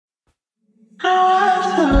Now I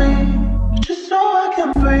have to leave, just so I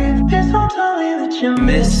can breathe. Please don't tell me that you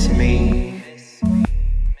miss me.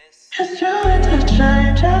 It's too late to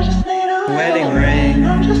change, I just need a wedding ring.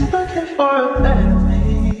 I'm just looking for a better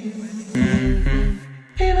me.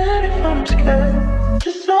 Even if I'm scared,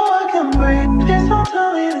 just so I can breathe. Please don't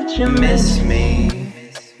tell me that you miss me.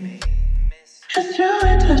 It's too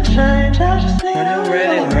late to change, I just need a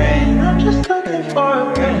wedding ring. I'm just looking for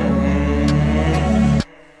a better me.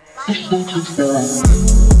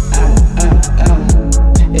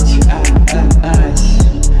 It's your eyes,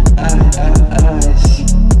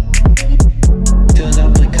 filled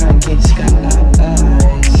up like cotton candy skies.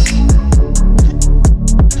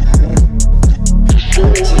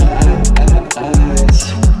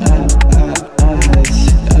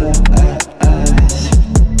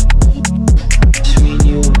 Between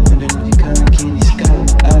you underneath cotton candy skies.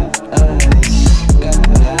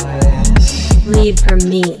 Lead from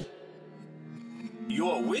me.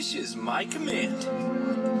 Your wish is my command.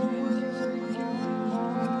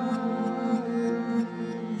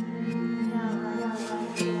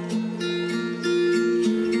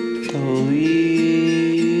 The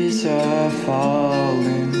leaves are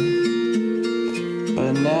falling,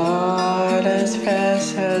 but not as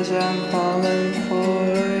fast as I'm falling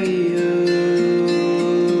for you.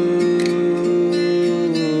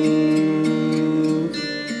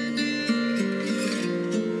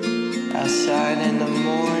 Outside in the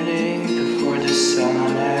morning before the sun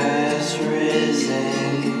has risen,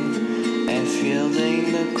 and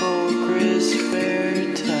feeling the cold crisp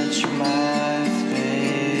air touch my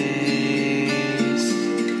face.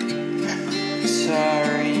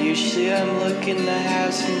 Sorry, usually I'm looking to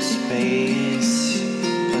have some space,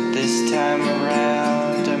 but this time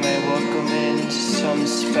around I may welcome in some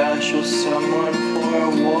special someone for a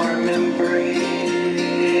warm embrace.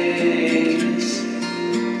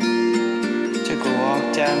 Took a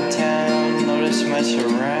walk downtown, noticed my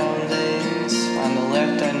surroundings. On the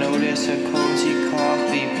left I noticed a cozy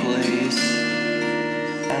coffee place.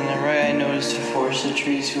 On the right I noticed a forest of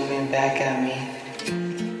trees moving back at me,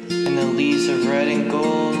 and the leaves of red and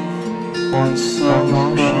gold on slow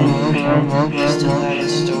motion still had a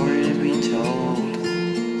story to be told.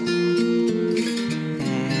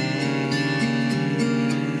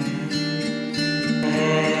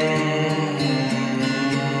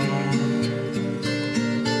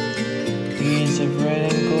 Leaves of red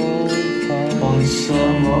and gold on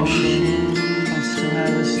slow motion, I still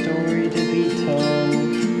have a story to be told.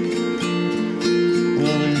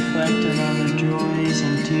 We'll reflect on all the joys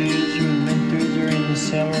and tears we've been through during the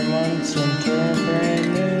summer months and turn brand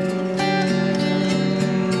new.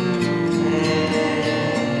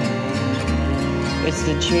 It's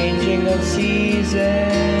the changing of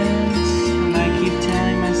seasons.